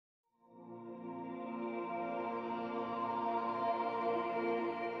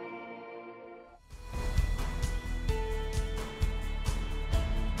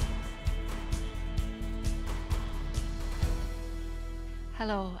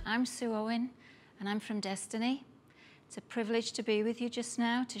Hello, I'm Sue Owen and I'm from Destiny. It's a privilege to be with you just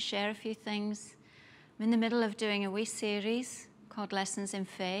now to share a few things. I'm in the middle of doing a wee series called Lessons in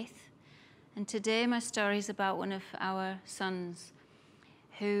Faith, and today my story is about one of our sons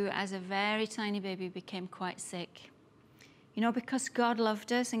who, as a very tiny baby, became quite sick. You know, because God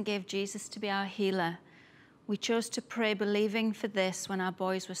loved us and gave Jesus to be our healer, we chose to pray believing for this when our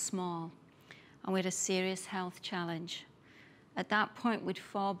boys were small and we had a serious health challenge. At that point, we'd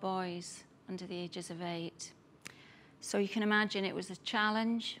 4 boys under the ages of 8. So you can imagine it was a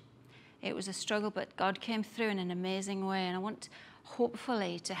challenge, it was a struggle, but God came through in an amazing way. And I want,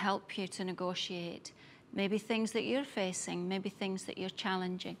 hopefully, to help you to negotiate maybe things that you're facing, maybe things that you're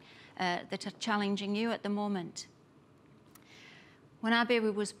challenging, that are challenging you at the moment. When our baby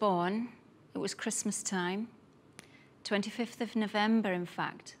was born, it was Christmas time, 25th of November, in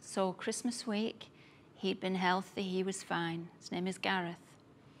fact. So Christmas week, he'd been healthy, he was fine. His name is Gareth.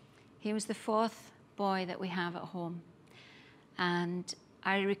 He was the 4th boy that we have at home. And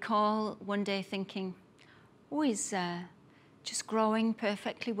I recall one day thinking, oh, he's just growing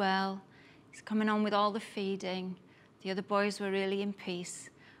perfectly well. He's coming on with all the feeding. The other boys were really in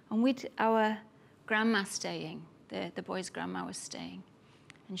peace. And we'd our grandma staying, the boy's grandma was staying.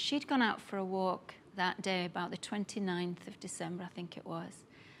 And she'd gone out for a walk that day, about the 29th of December, I think it was.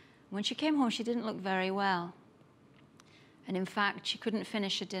 When she came home, she didn't look very well. And in fact, she couldn't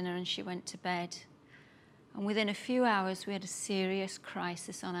finish her dinner and she went to bed. And within a few hours, we had a serious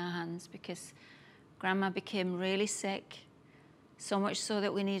crisis on our hands because Grandma became really sick, so much so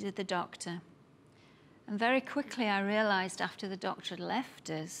that we needed the doctor. And very quickly, I realized after the doctor had left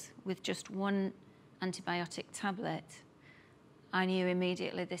us with just 1 antibiotic tablet, I knew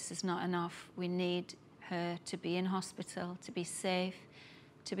immediately this is not enough. We need her to be in hospital, to be safe,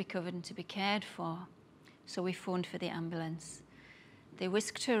 to be covered and to be cared for. So we phoned for the ambulance. They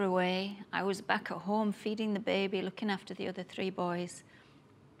whisked her away. I was back at home feeding the baby, looking after the other 3 boys.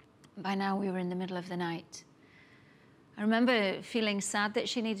 By now we were in the middle of the night. I remember feeling sad that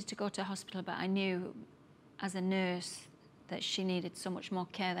she needed to go to hospital, but I knew as a nurse that she needed so much more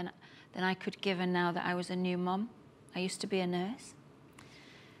care than I could give her now that I was a new mom. I used to be a nurse.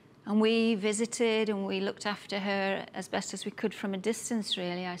 And we visited and we looked after her as best as we could from a distance,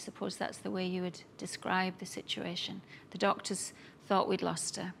 really. I suppose that's the way you would describe the situation. The doctors thought we'd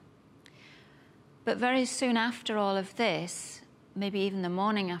lost her. But very soon after all of this, maybe even the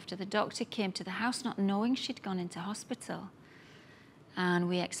morning after, the doctor came to the house not knowing she'd gone into hospital. And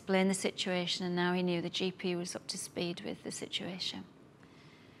we explained the situation, and now he knew the GP was up to speed with the situation.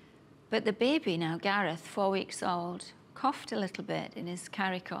 But the baby now, Gareth, 4 weeks old, coughed a little bit in his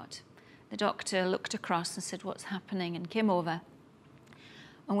carry cot. The doctor looked across and said, "What's happening?" and came over.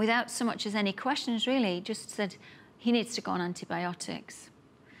 And without so much as any questions, really, just said, he needs to go on antibiotics.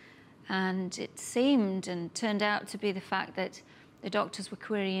 And it seemed and turned out to be the fact that the doctors were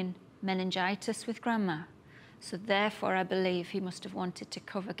querying meningitis with Grandma. So therefore, I believe he must have wanted to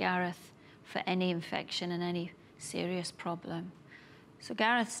cover Gareth for any infection and any serious problem. So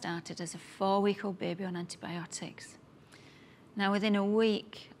Gareth started as a 4-week-old baby on antibiotics. Now, within a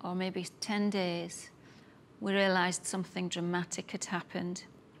week, or maybe 10 days, we realized something dramatic had happened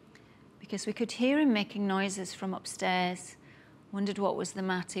because we could hear him making noises from upstairs, wondered what was the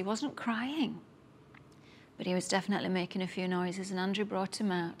matter. He wasn't crying, but he was definitely making a few noises, and Andrew brought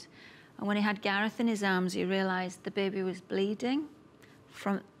him out. And when he had Gareth in his arms, he realized the baby was bleeding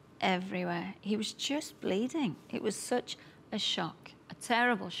from everywhere. He was just bleeding. It was such a shock, a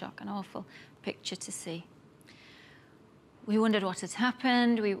terrible shock, an awful picture to see. We wondered what had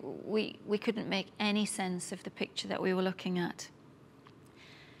happened. We couldn't make any sense of the picture that we were looking at.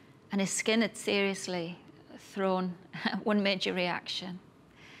 And his skin had seriously thrown one major reaction.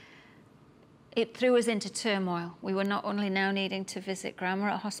 It threw us into turmoil. We were not only now needing to visit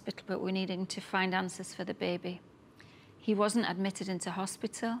Grandma at hospital, but we were needing to find answers for the baby. He wasn't admitted into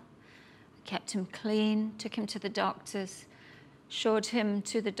hospital. I kept him clean, took him to the doctors, showed him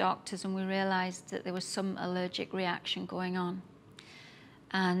to the doctors, and we realized that there was some allergic reaction going on.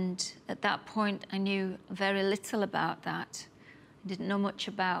 And at that point, I knew very little about that. I didn't know much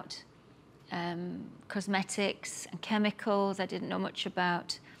about cosmetics and chemicals. I didn't know much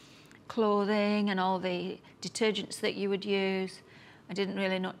about clothing and all the detergents that you would use. I didn't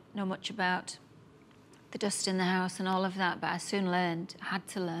really know much about the dust in the house and all of that, but I soon learned, I had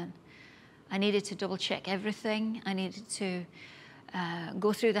to learn. I needed to double check everything. I needed to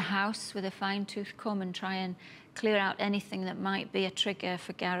go through the house with a fine-tooth comb and try and clear out anything that might be a trigger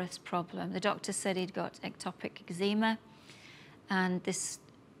for Gareth's problem. The doctor said he'd got ectopic eczema, and this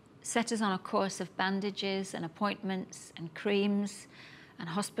set us on a course of bandages and appointments and creams and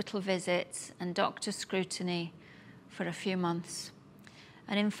hospital visits and doctor scrutiny for a few months.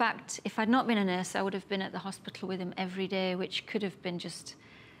 And in fact, if I'd not been a nurse, I would have been at the hospital with him every day, which could have been just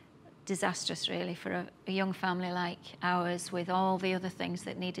disastrous, really, for a young family like ours, with all the other things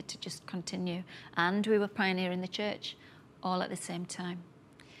that needed to just continue. And we were pioneering the church all at the same time.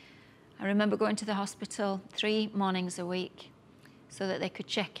 I remember going to the hospital 3 mornings a week so that they could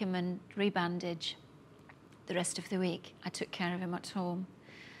check him and rebandage. The rest of the week, I took care of him at home.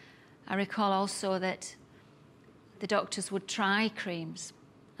 I recall also that the doctors would try creams,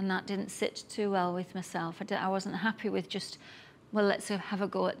 and that didn't sit too well with myself. I wasn't happy with just, well, let's have a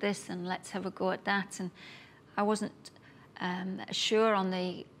go at this and let's have a go at that. And I wasn't sure on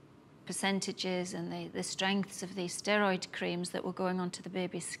the percentages and the strengths of these steroid creams that were going onto the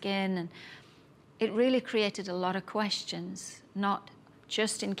baby's skin. And it really created a lot of questions, not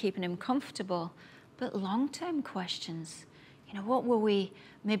just in keeping him comfortable, but long-term questions. You know, what were we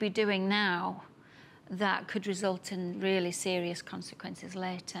maybe doing now that could result in really serious consequences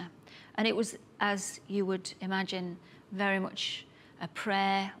later? And it was, as you would imagine, very much a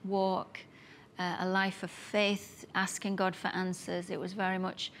prayer walk, a life of faith, asking God for answers. It was very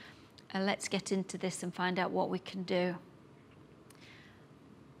much, let's get into this and find out what we can do.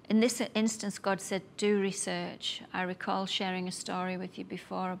 In this instance, God said, do research. I recall sharing a story with you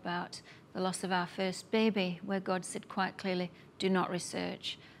before about the loss of our first baby, where God said quite clearly, do not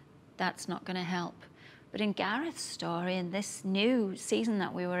research. That's not going to help. But in Gareth's story, in this new season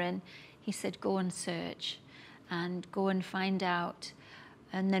that we were in, he said, go and search and go and find out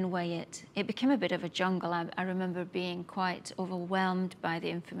and then weigh it. It became a bit of a jungle. I remember being quite overwhelmed by the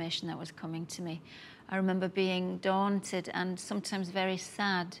information that was coming to me. I remember being daunted and sometimes very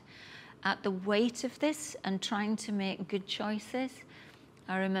sad at the weight of this and trying to make good choices.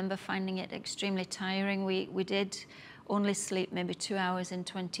 I remember finding it extremely tiring. We did only sleep maybe 2 hours in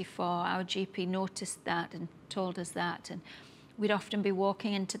 24. Our GP noticed that and told us that. And we'd often be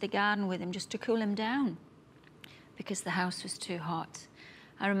walking into the garden with him just to cool him down because the house was too hot.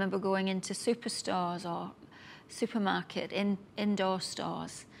 I remember going into superstores or supermarket, indoor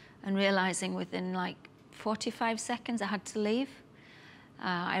stores, and realizing within like 45 seconds I had to leave.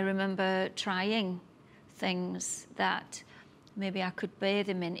 I remember trying things that maybe I could bathe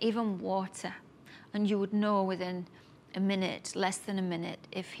him in, even water, and you would know within a minute, less than a minute,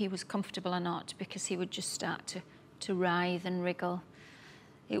 if he was comfortable or not, because he would just start to writhe and wriggle.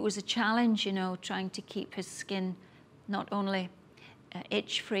 It was a challenge, you know, trying to keep his skin not only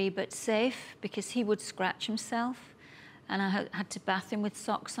itch-free but safe, because he would scratch himself, and I had to bath him with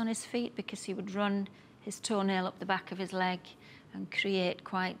socks on his feet because he would run his toenail up the back of his leg and create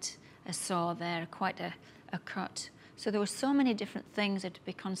quite a sore there, quite a cut. So there were so many different things that to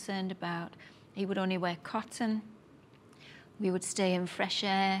be concerned about. He would only wear cotton. We would stay in fresh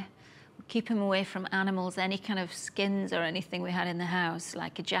air. We'd keep him away from animals, any kind of skins or anything we had in the house,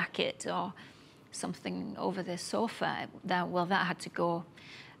 like a jacket or something over the sofa. That had to go.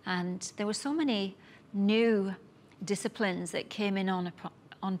 And there were so many new disciplines that came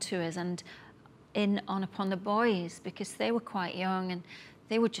onto us and upon the boys, because they were quite young and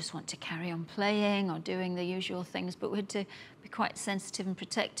they would just want to carry on playing or doing the usual things, but we had to be quite sensitive and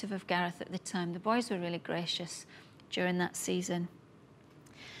protective of Gareth at the time. The boys were really gracious during that season.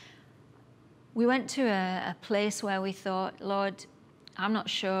 We went to a place where we thought, Lord, we're not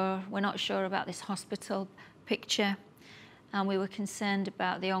sure about this hospital picture, and we were concerned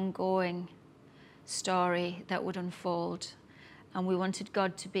about the ongoing story that would unfold, and we wanted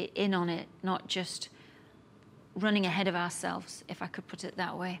God to be in on it, not just running ahead of ourselves, if I could put it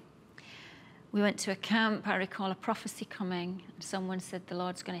that way. We went to a camp. I recall a prophecy coming, and someone said, the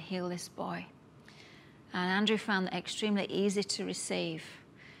Lord's going to heal this boy. And Andrew found that extremely easy to receive.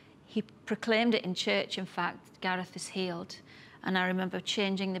 He proclaimed it in church, in fact, Gareth is healed. And I remember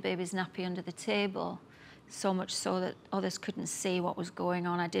changing the baby's nappy under the table, so much so that others couldn't see what was going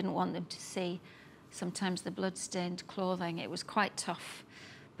on. I didn't want them to see sometimes the blood-stained clothing. It was quite tough.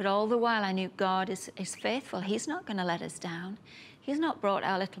 But all the while I knew God is faithful. He's not going to let us down. He's not brought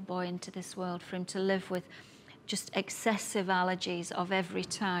our little boy into this world for him to live with just excessive allergies of every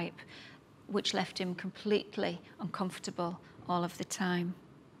type, which left him completely uncomfortable all of the time.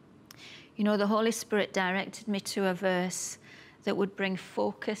 You know, the Holy Spirit directed me to a verse that would bring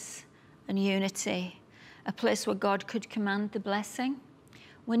focus and unity, a place where God could command the blessing.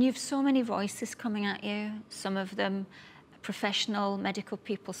 When you've so many voices coming at you, some of them professional medical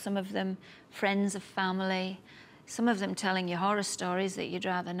people, some of them friends of family, some of them telling you horror stories that you'd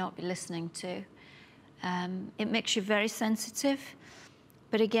rather not be listening to, it makes you very sensitive.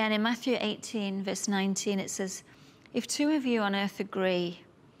 But again, in Matthew 18, verse 19, it says, If two of you on earth agree,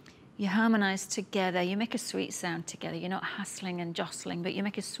 you harmonize together, you make a sweet sound together. You're not hassling and jostling, but you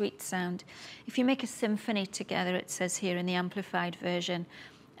make a sweet sound. If you make a symphony together, it says here in the Amplified Version,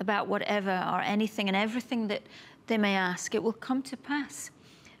 about whatever or anything and everything that they may ask, it will come to pass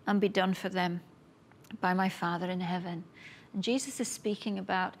and be done for them by my Father in heaven. And Jesus is speaking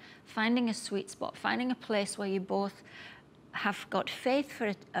about finding a sweet spot, finding a place where you both have got faith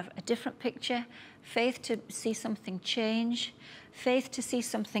for a different picture, faith to see something change, faith to see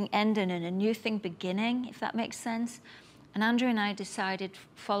something ending and a new thing beginning, if that makes sense. And Andrew and I decided,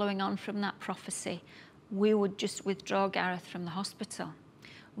 following on from that prophecy, we would just withdraw Gareth from the hospital.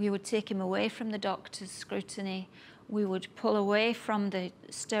 We would take him away from the doctor's scrutiny. We would pull away from the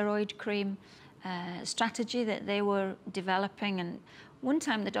steroid cream strategy that they were developing. And one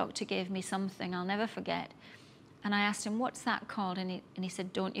time the doctor gave me something I'll never forget. And I asked him, what's that called? And he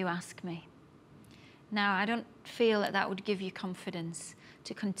said, don't you ask me. Now, I don't feel that that would give you confidence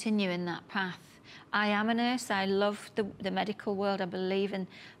to continue in that path. I am a nurse. I love the medical world. I believe in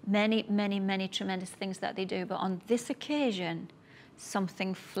many, many, many tremendous things that they do. But on this occasion,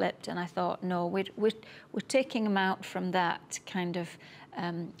 something flipped. And I thought, no, we're taking him out from that kind of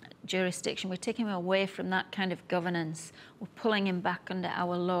jurisdiction. We're taking him away from that kind of governance. We're pulling him back under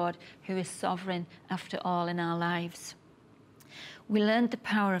our Lord, who is sovereign after all in our lives. We learned the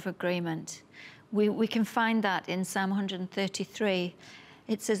power of agreement. We can find that in Psalm 133.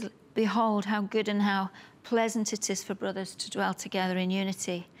 It says, behold, how good and how pleasant it is for brothers to dwell together in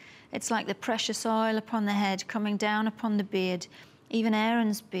unity. It's like the precious oil upon the head coming down upon the beard, even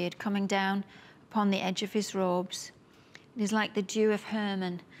Aaron's beard coming down upon the edge of his robes. It is like the dew of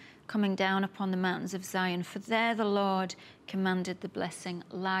Hermon coming down upon the mountains of Zion. For there the Lord commanded the blessing,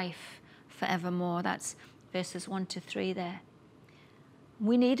 life forevermore. That's verses 1 to 3 there.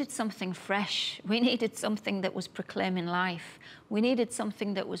 We needed something fresh. We needed something that was proclaiming life. We needed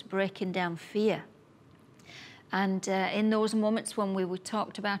something that was breaking down fear. And in those moments when we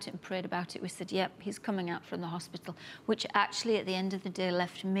talked about it and prayed about it, we said, yep, he's coming out from the hospital, which actually at the end of the day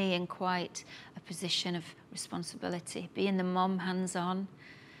left me in quite a position of responsibility, being the mom hands-on,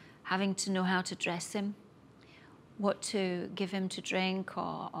 having to know how to dress him, what to give him to drink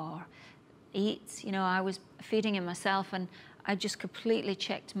or eat. You know, I was feeding him myself, and I just completely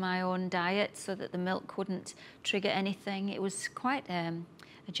checked my own diet so that the milk wouldn't trigger anything. It was quite a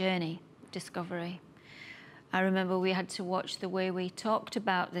journey, discovery. I remember we had to watch the way we talked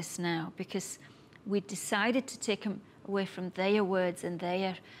about this now, because we decided to take him away from their words and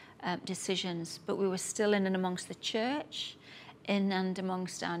their decisions, but we were still in and amongst the church, in and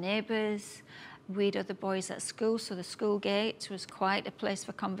amongst our neighbours. We'd other boys at school, so the school gate was quite a place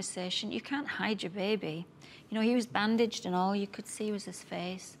for conversation. You can't hide your baby. You know, he was bandaged and all you could see was his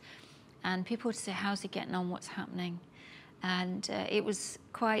face. And people would say, how's he getting on? What's happening? And it was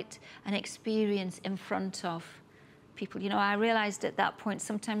quite an experience in front of people. You know, I realized at that point,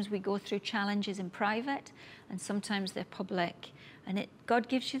 sometimes we go through challenges in private and sometimes they're public. And God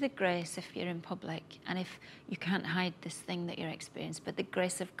gives you the grace if you're in public and if you can't hide this thing that you're experiencing. But the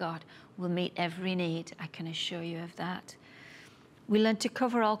grace of God will meet every need. I can assure you of that. We learn to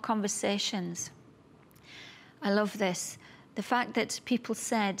cover all conversations. I love this. The fact that people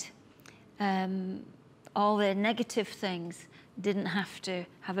said all the negative things didn't have to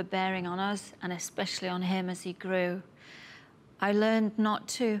have a bearing on us, and especially on him as he grew. I learned not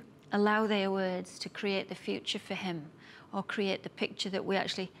to allow their words to create the future for him or create the picture that we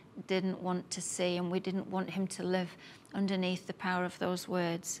actually didn't want to see, and we didn't want him to live underneath the power of those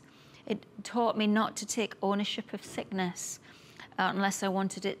words. It taught me not to take ownership of sickness unless I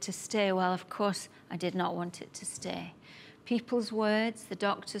wanted it to stay. Well, of course, I did not want it to stay. People's words, the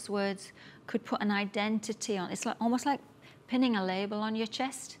doctor's words, could put an identity on. It's like almost like pinning a label on your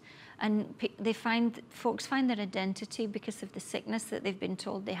chest. And folks find their identity because of the sickness that they've been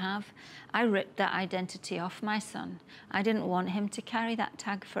told they have. I ripped that identity off my son. I didn't want him to carry that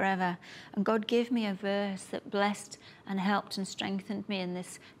tag forever. And God gave me a verse that blessed and helped and strengthened me in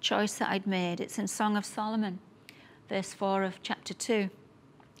this choice that I'd made. It's in Song of Solomon, verse 4 of chapter 2.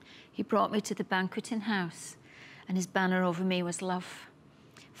 He brought me to the banqueting house, and his banner over me was love.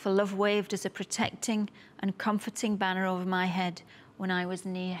 For love waved as a protecting and comforting banner over my head when I was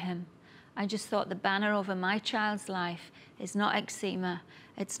near him. I just thought the banner over my child's life is not eczema,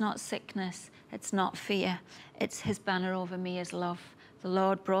 it's not sickness, it's not fear. It's his banner over me is love. The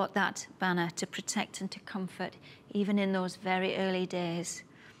Lord brought that banner to protect and to comfort, even in those very early days.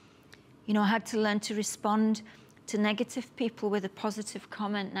 You know, I had to learn to respond to negative people with a positive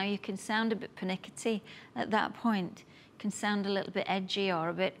comment. Now, you can sound a bit pernickety at that point. You can sound a little bit edgy or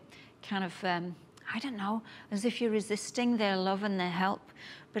a bit kind of I don't know, as if you're resisting their love and their help.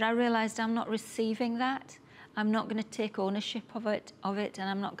 But I realized I'm not receiving that. I'm not going to take ownership of it, and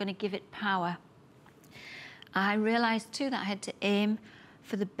I'm not going to give it power. I realized too that I had to aim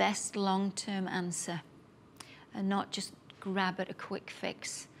for the best long-term answer and not just grab at a quick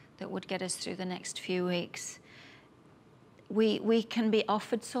fix that would get us through the next few weeks. We can be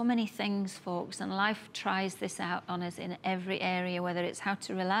offered so many things, folks, and life tries this out on us in every area, whether it's how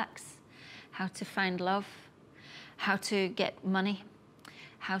to relax, how to find love, how to get money,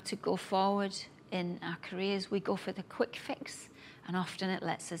 how to go forward in our careers. We go for the quick fix, and often it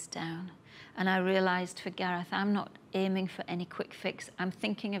lets us down. And I realized for Gareth, I'm not aiming for any quick fix. I'm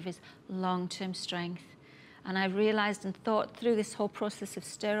thinking of his long-term strength. And I realized and thought through this whole process of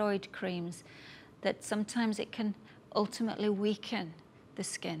steroid creams that sometimes it can ultimately weaken the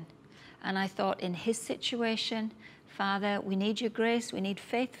skin. And I thought, in his situation, Father, we need your grace, we need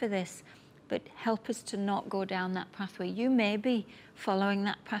faith for this, but help us to not go down that pathway. You may be following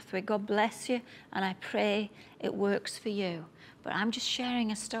that pathway. God bless you, and I pray it works for you. But I'm just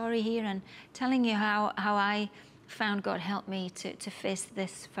sharing a story here and telling you how I found God help me to face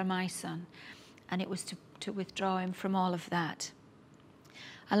this for my son. And it was to withdraw him from all of that.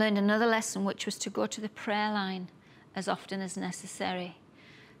 I learned another lesson, which was to go to the prayer line as often as necessary.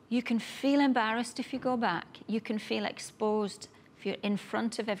 You can feel embarrassed if you go back. You can feel exposed if you're in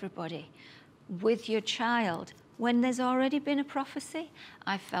front of everybody with your child. When there's already been a prophecy,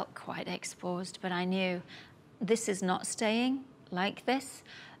 I felt quite exposed, but I knew this is not staying like this.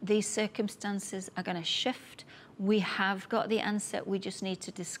 These circumstances are going to shift. We have got the answer. We just need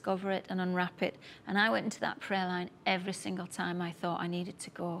to discover it and unwrap it. And I went into that prayer line every single time I thought I needed to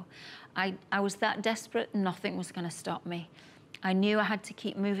go. I was that desperate, nothing was going to stop me. I knew I had to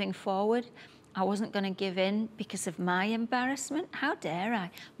keep moving forward. I wasn't going to give in because of my embarrassment. How dare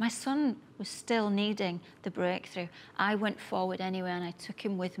I? My son was still needing the breakthrough. I went forward anyway, and I took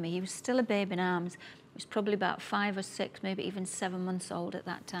him with me. He was still a babe in arms. He was probably about 5 or 6, maybe even 7 months old at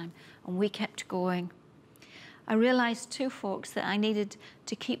that time. And we kept going. I realized too, folks, that I needed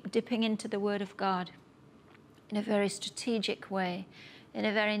to keep dipping into the Word of God in a very strategic way, in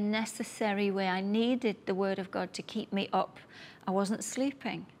a very necessary way. I needed the Word of God to keep me up. I wasn't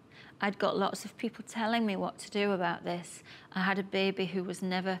sleeping. I'd got lots of people telling me what to do about this. I had a baby who was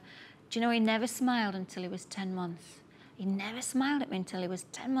never, do you know, he never smiled until he was 10 months. He never smiled at me until he was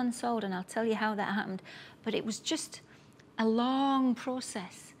 10 months old, and I'll tell you how that happened. But it was just a long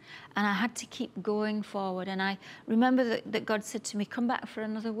process, and I had to keep going forward. And I remember that God said to me, come back for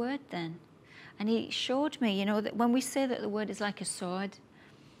another word then. And he showed me, you know, that when we say that the word is like a sword,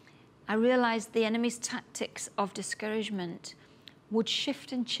 I realized the enemy's tactics of discouragement would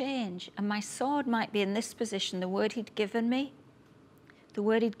shift and change. And my sword might be in this position, the word he'd given me. The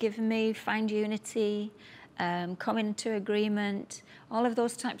word he'd given me, find unity, come into agreement, all of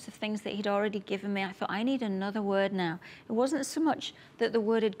those types of things that he'd already given me. I thought, I need another word now. It wasn't so much that the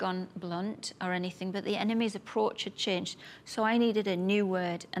word had gone blunt or anything, but the enemy's approach had changed. So I needed a new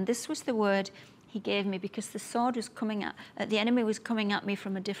word. And this was the word he gave me, because the sword was coming at, the enemy was coming at me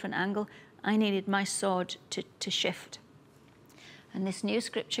from a different angle. I needed my sword to shift. And this new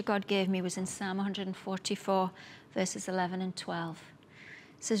scripture God gave me was in Psalm 144, verses 11 and 12.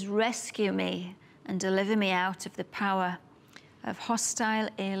 It says, rescue me and deliver me out of the power of hostile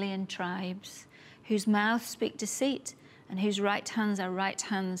alien tribes, whose mouths speak deceit and whose right hands are right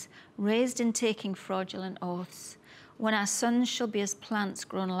hands, raised in taking fraudulent oaths. When our sons shall be as plants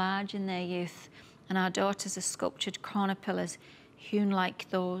grown large in their youth, and our daughters as sculptured corner pillars, hewn like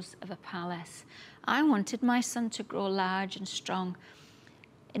those of a palace. I wanted my son to grow large and strong.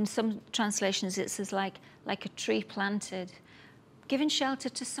 In some translations, it says like a tree planted, giving shelter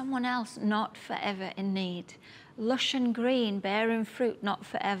to someone else, not forever in need. Lush and green, bearing fruit, not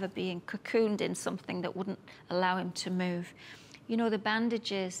forever being cocooned in something that wouldn't allow him to move. You know, the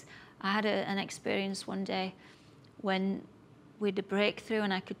bandages, I had an experience one day when we had a breakthrough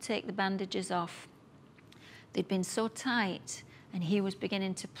and I could take the bandages off. They'd been so tight, and he was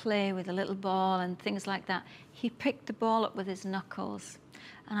beginning to play with a little ball and things like that. He picked the ball up with his knuckles,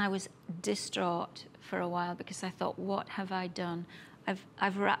 and I was distraught for a while because I thought, what have I done?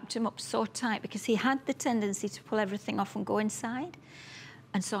 I've wrapped him up so tight, because he had the tendency to pull everything off and go inside.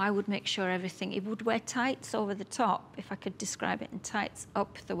 And so I would make sure everything, he would wear tights over the top, if I could describe it, and tights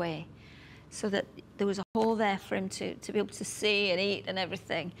up the way, so that there was a hole there for him to be able to see and eat and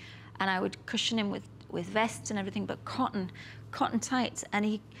everything. And I would cushion him with vests and everything, but cotton tights, and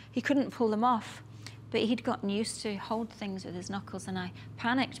he couldn't pull them off. But he'd gotten used to hold things with his knuckles, and I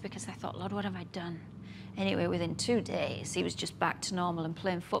panicked because I thought, Lord, what have I done? Anyway, within 2 days, he was just back to normal and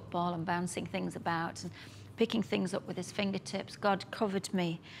playing football and bouncing things about and picking things up with his fingertips. God covered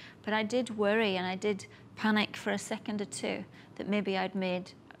me. But I did worry and I did panic for a second or two that maybe I'd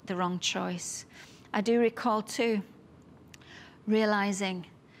made the wrong choice. I do recall too realizing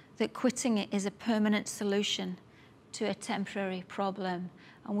that quitting it is a permanent solution to a temporary problem.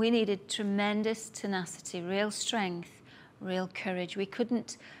 And we needed tremendous tenacity, real strength, real courage. We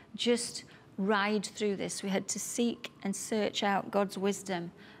couldn't just ride through this. We had to seek and search out God's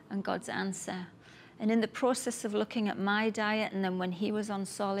wisdom and God's answer. And in the process of looking at my diet, and then when he was on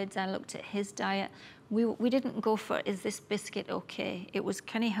solids, I looked at his diet. We didn't go for, is this biscuit okay? It was,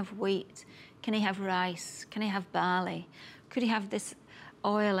 can he have wheat? Can he have rice? Can he have barley? Could he have this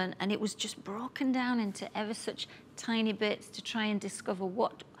oil? And it was just broken down into ever such tiny bits to try and discover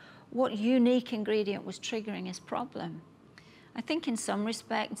what unique ingredient was triggering his problem. I think in some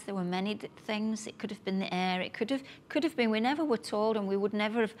respects there were many things. It could have been the air. It could have been, we never were told, and we would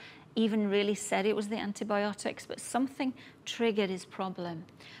never have even really said it was the antibiotics, but something triggered his problem.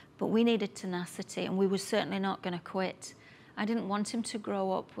 But we needed tenacity, and we were certainly not going to quit. I didn't want him to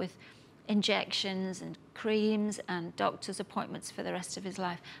grow up with injections and creams and doctor's appointments for the rest of his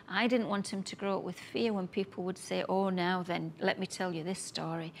life. I didn't want him to grow up with fear when people would say, oh, now then, let me tell you this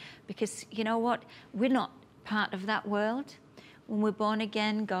story. Because you know what? We're not part of that world. When we're born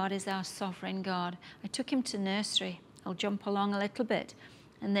again, God is our sovereign God. I took him to nursery. I'll jump along a little bit.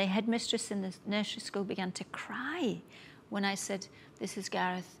 And the headmistress in the nursery school began to cry when I said, this is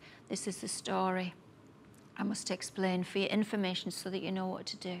Gareth, this is the story. I must explain for your information so that you know what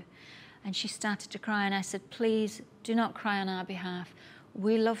to do. And she started to cry, and I said, please do not cry on our behalf.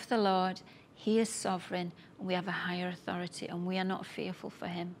 We love the Lord. He is sovereign, and we have a higher authority, and we are not fearful for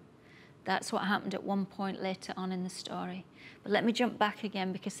him. That's what happened at one point later on in the story. But let me jump back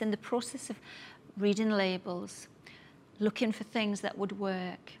again, because in the process of reading labels, looking for things that would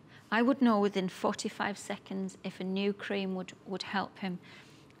work, I would know within 45 seconds if a new cream would help him.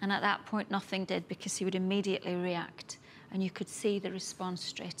 And at that point, nothing did, because he would immediately react, and you could see the response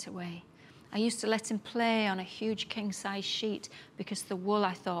straight away. I used to let him play on a huge king-size sheet because the wool,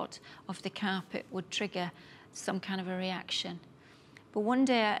 I thought, of the carpet would trigger some kind of a reaction. But one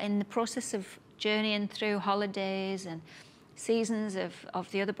day, in the process of journeying through holidays and seasons of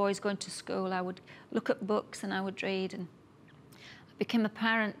the other boys going to school, I would look at books and I would read, and it became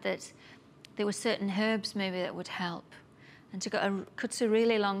apparent that there were certain herbs maybe that would help. And to cut a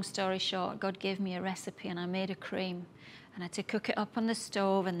really long story short, God gave me a recipe and I made a cream. And I had to cook it up on the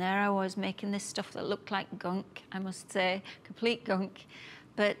stove, and there I was making this stuff that looked like gunk, I must say, complete gunk.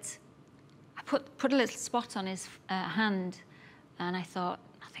 But I put a little spot on his hand, and I thought,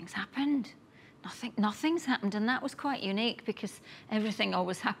 nothing's happened. Nothing's happened. And that was quite unique, because everything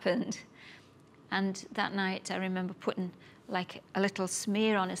always happened. And that night I remember putting like a little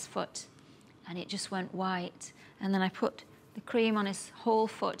smear on his foot, and it just went white. And then I put the cream on his whole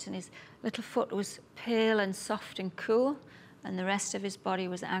foot, and his little foot was pale and soft and cool, and the rest of his body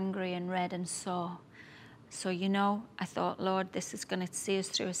was angry and red and sore. So, you know, I thought, Lord, this is going to see us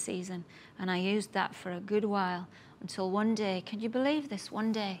through a season. And I used that for a good while, until one day, can you believe this?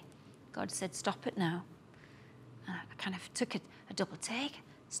 One day, God said, stop it now. And I kind of took a double take.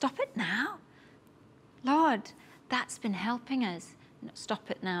 Stop it now? Lord, that's been helping us. Stop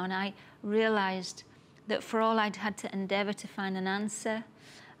it now. And I realized that for all I'd had to endeavor to find an answer,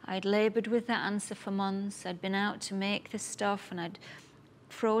 I'd labored with that answer for months. I'd been out to make this stuff, and I'd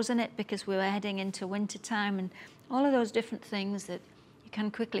frozen it because we were heading into winter time, and all of those different things that you can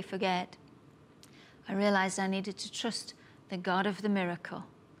quickly forget. I realized I needed to trust the God of the miracle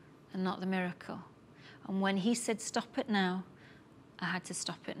and not the miracle. And when he said, stop it now, I had to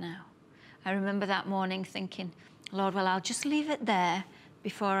stop it now. I remember that morning thinking, Lord, well, I'll just leave it there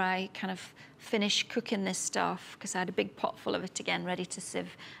before I kind of finish cooking this stuff, because I had a big pot full of it again, ready to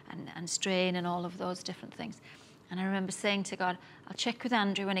sieve and strain and all of those different things. And I remember saying to God, I'll check with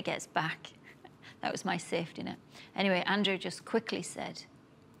Andrew when he gets back. That was my safety net. Anyway, Andrew just quickly said,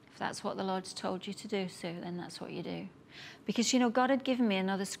 if that's what the Lord's told you to do, Sue, then that's what you do. Because, you know, God had given me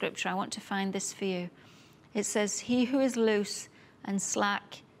another scripture. I want to find this for you. It says, he who is loose and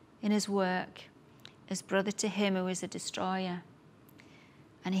slack in his work is brother to him who is a destroyer.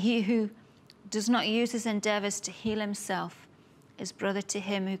 And he who does not use his endeavors to heal himself is brother to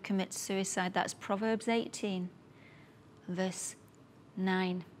him who commits suicide. That's Proverbs 18, verse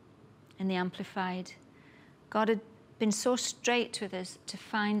 9 in the Amplified. God had been so straight with us to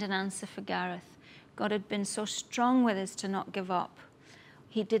find an answer for Gareth. God had been so strong with us to not give up.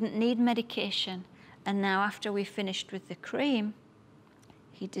 He didn't need medication. And now after we finished with the cream,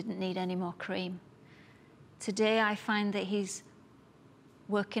 he didn't need any more cream. Today I find that he's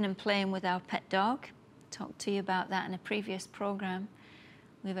working and playing with our pet dog. Talked to you about that in a previous program.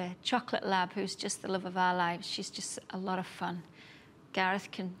 We have a chocolate lab who's just the love of our lives. She's just a lot of fun. Gareth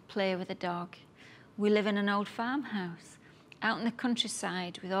can play with a dog. We live in an old farmhouse out in the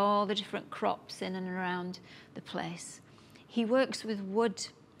countryside with all the different crops in and around the place. He works with wood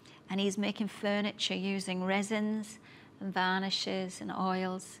and he's making furniture using resins and varnishes and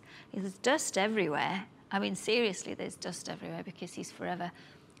oils. There's dust everywhere. I mean, seriously, there's dust everywhere because he's forever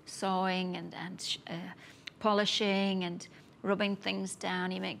sawing and polishing and rubbing things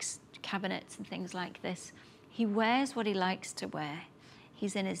down. He makes cabinets and things like this. He wears what he likes to wear.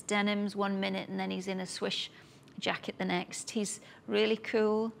 He's in his denims one minute and then he's in a swish jacket the next. He's really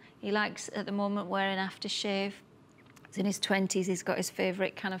cool. He likes, at the moment, wearing aftershave. He's in his 20s. He's got his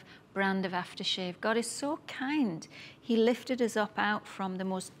favourite kind of brand of aftershave. God is so kind. He lifted us up out from the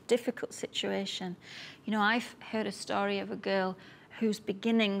most difficult situation. You know, I've heard a story of a girl whose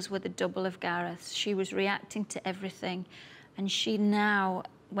beginnings were the double of Gareth's. She was reacting to everything. And she now,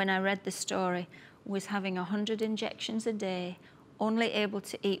 when I read the story, was having 100 injections a day, only able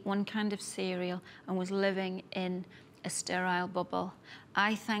to eat one kind of cereal, and was living in a sterile bubble.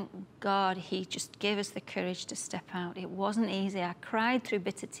 I thank God he just gave us the courage to step out. It wasn't easy. I cried through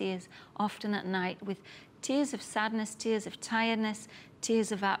bitter tears often at night, with tears of sadness, tears of tiredness,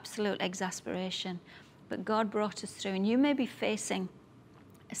 tears of absolute exasperation. But God brought us through. And you may be facing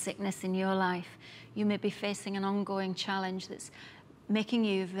a sickness in your life. You may be facing an ongoing challenge that's making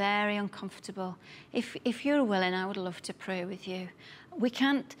you very uncomfortable. If you're willing, I would love to pray with you. We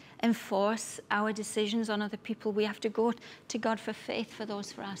can't enforce our decisions on other people. We have to go to God for faith for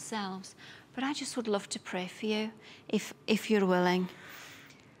those for ourselves. But I just would love to pray for you if you're willing.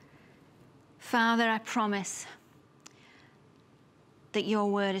 Father, I promise that your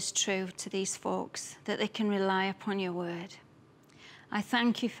word is true to these folks, that they can rely upon your word. I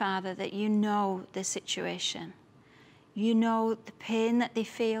thank you, Father, that you know the situation. You know the pain that they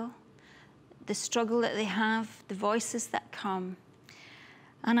feel, the struggle that they have, the voices that come.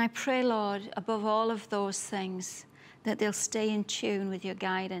 And I pray, Lord, above all of those things, that they'll stay in tune with your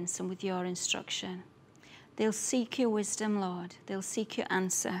guidance and with your instruction. They'll seek your wisdom, Lord. They'll seek your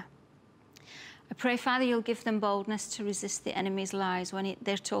answer. I pray, Father, you'll give them boldness to resist the enemy's lies when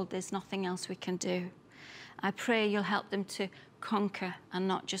they're told there's nothing else we can do. I pray you'll help them to conquer and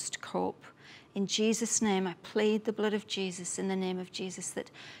not just cope. In Jesus' name, I plead the blood of Jesus, in the name of Jesus,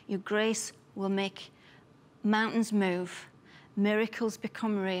 that your grace will make mountains move, miracles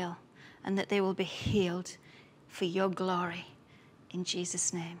become real, and that they will be healed for your glory. In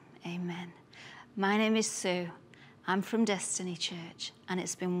Jesus' name, amen. My name is Sue. I'm from Destiny Church, and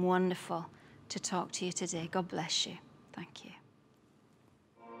it's been wonderful to talk to you today. God bless you. Thank you.